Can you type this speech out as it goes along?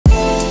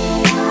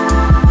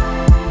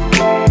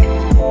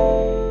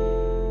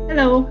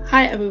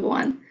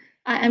everyone.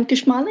 I am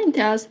Kishmala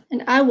Imtiaz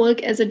and I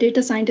work as a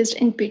data scientist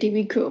in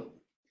PTV Group.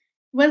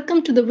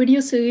 Welcome to the video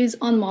series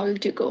on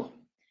Model2Go.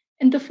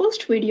 In the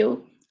first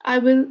video, I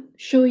will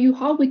show you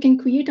how we can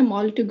create a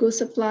Model2Go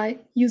supply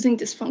using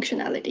this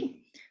functionality.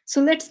 So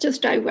let's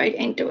just dive right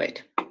into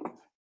it.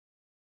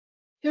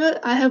 Here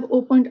I have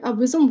opened a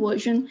Vism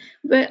version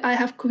where I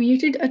have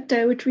created a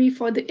territory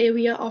for the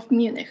area of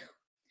Munich.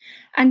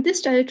 And this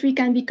territory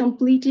can be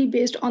completely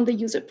based on the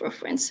user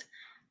preference.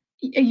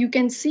 You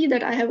can see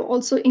that I have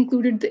also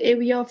included the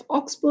area of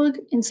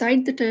Augsburg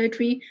inside the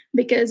territory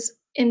because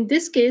in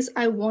this case,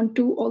 I want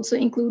to also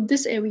include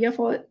this area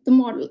for the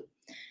model.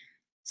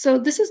 So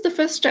this is the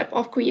first step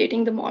of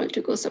creating the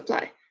Model2Go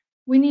supply.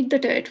 We need the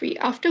territory.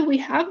 After we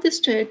have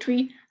this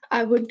territory,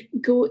 I would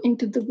go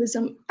into the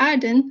Vism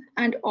add-in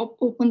and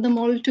open the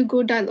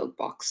Model2Go dialog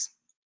box.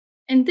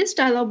 In this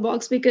dialog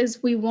box,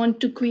 because we want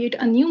to create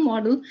a new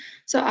model,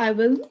 so I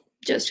will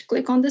just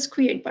click on this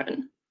create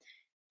button.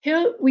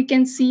 Here we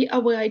can see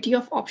a variety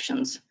of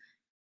options.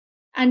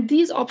 And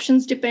these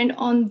options depend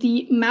on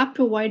the map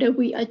provider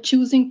we are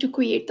choosing to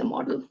create the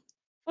model.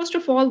 First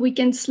of all, we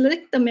can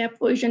select the map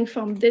version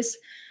from this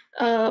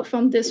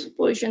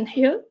version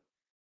here.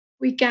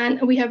 We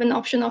have an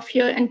option of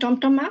here and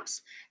TomTom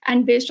maps.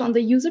 And based on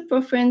the user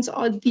preference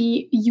or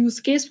the use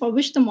case for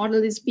which the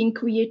model is being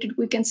created,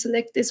 we can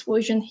select this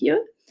version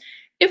here.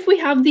 If we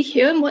have the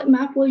here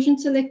map version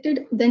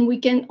selected, then we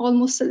can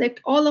almost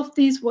select all of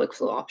these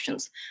workflow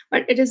options.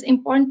 But it is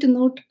important to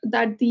note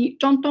that the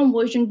TomTom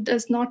version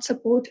does not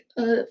support,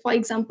 for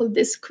example,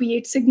 this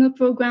create signal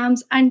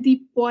programs and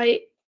the POI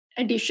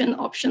addition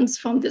options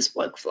from this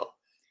workflow.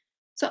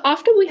 So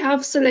after we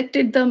have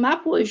selected the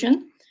map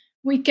version,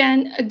 we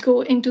can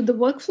go into the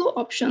workflow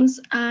options.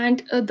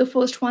 And the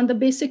first one, the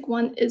basic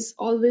one, is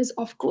always,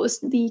 of course,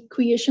 the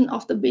creation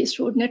of the base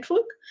road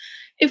network.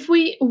 If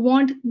we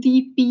want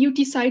the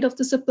PUT side of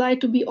the supply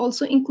to be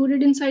also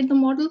included inside the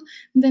model,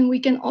 then we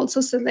can also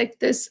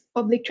select this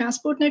public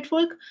transport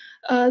network,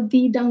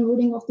 the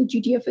downloading of the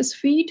GTFS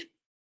feed,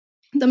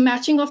 the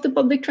matching of the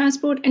public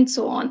transport, and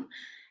so on.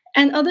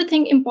 Another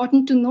thing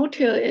important to note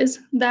here is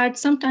that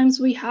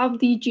sometimes we have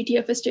the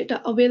GTFS data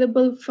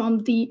available from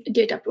the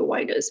data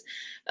providers,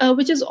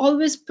 which is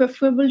always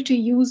preferable to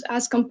use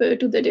as compared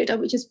to the data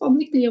which is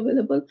publicly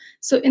available.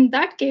 So in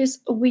that case,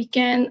 we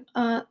can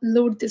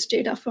load this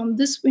data from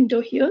this window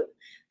here.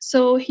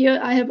 So here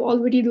I have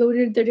already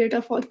loaded the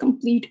data for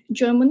complete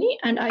Germany,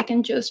 and I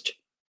can just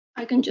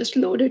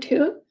load it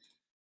here.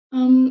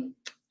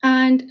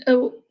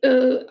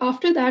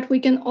 After that,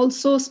 we can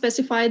also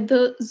specify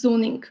the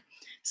zoning.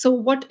 So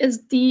what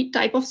is the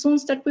type of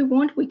zones that we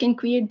want? We can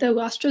create the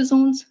raster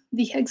zones,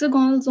 the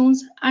hexagonal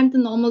zones, and the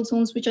normal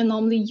zones, which are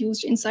normally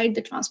used inside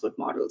the transport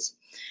models.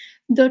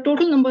 The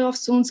total number of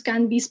zones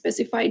can be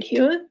specified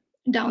here,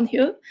 down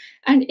here.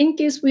 And in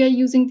case we are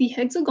using the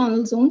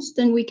hexagonal zones,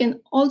 then we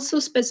can also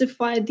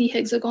specify the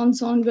hexagon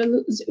zone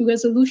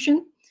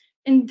resolution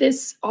in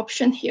this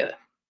option here.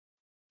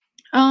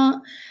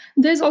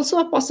 There's also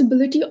a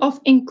possibility of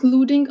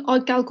including or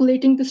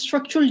calculating the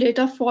structural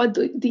data for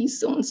these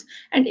zones.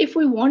 And if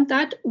we want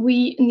that,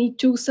 we need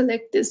to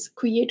select this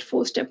create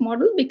 4-step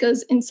model,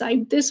 because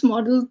inside this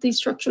model, the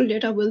structural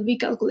data will be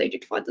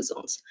calculated for the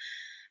zones.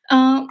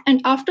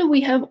 And after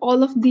we have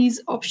all of these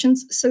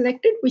options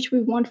selected, which we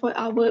want for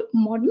our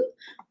model,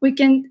 we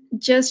can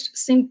just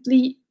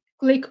simply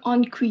click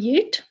on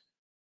create.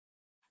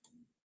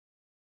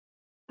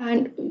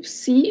 And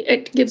see,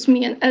 it gives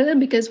me an error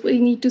because we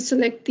need to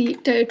select the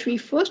territory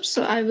first.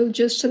 So I will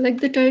just select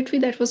the territory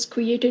that was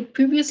created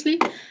previously,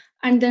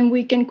 and then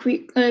we can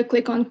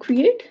click on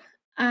create.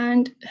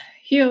 And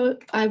here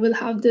I will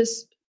have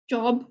this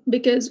job,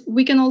 because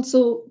we can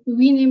also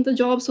rename the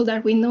job so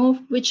that we know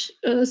which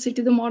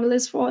city the model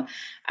is for,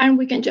 and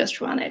we can just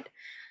run it.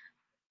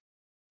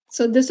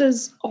 So this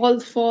is all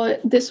for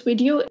this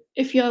video.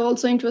 If you are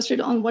also interested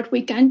on what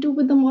we can do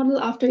with the model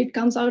after it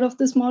comes out of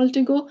this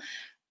Model2Go,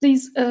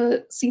 please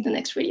see the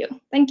next video.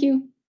 Thank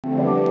you.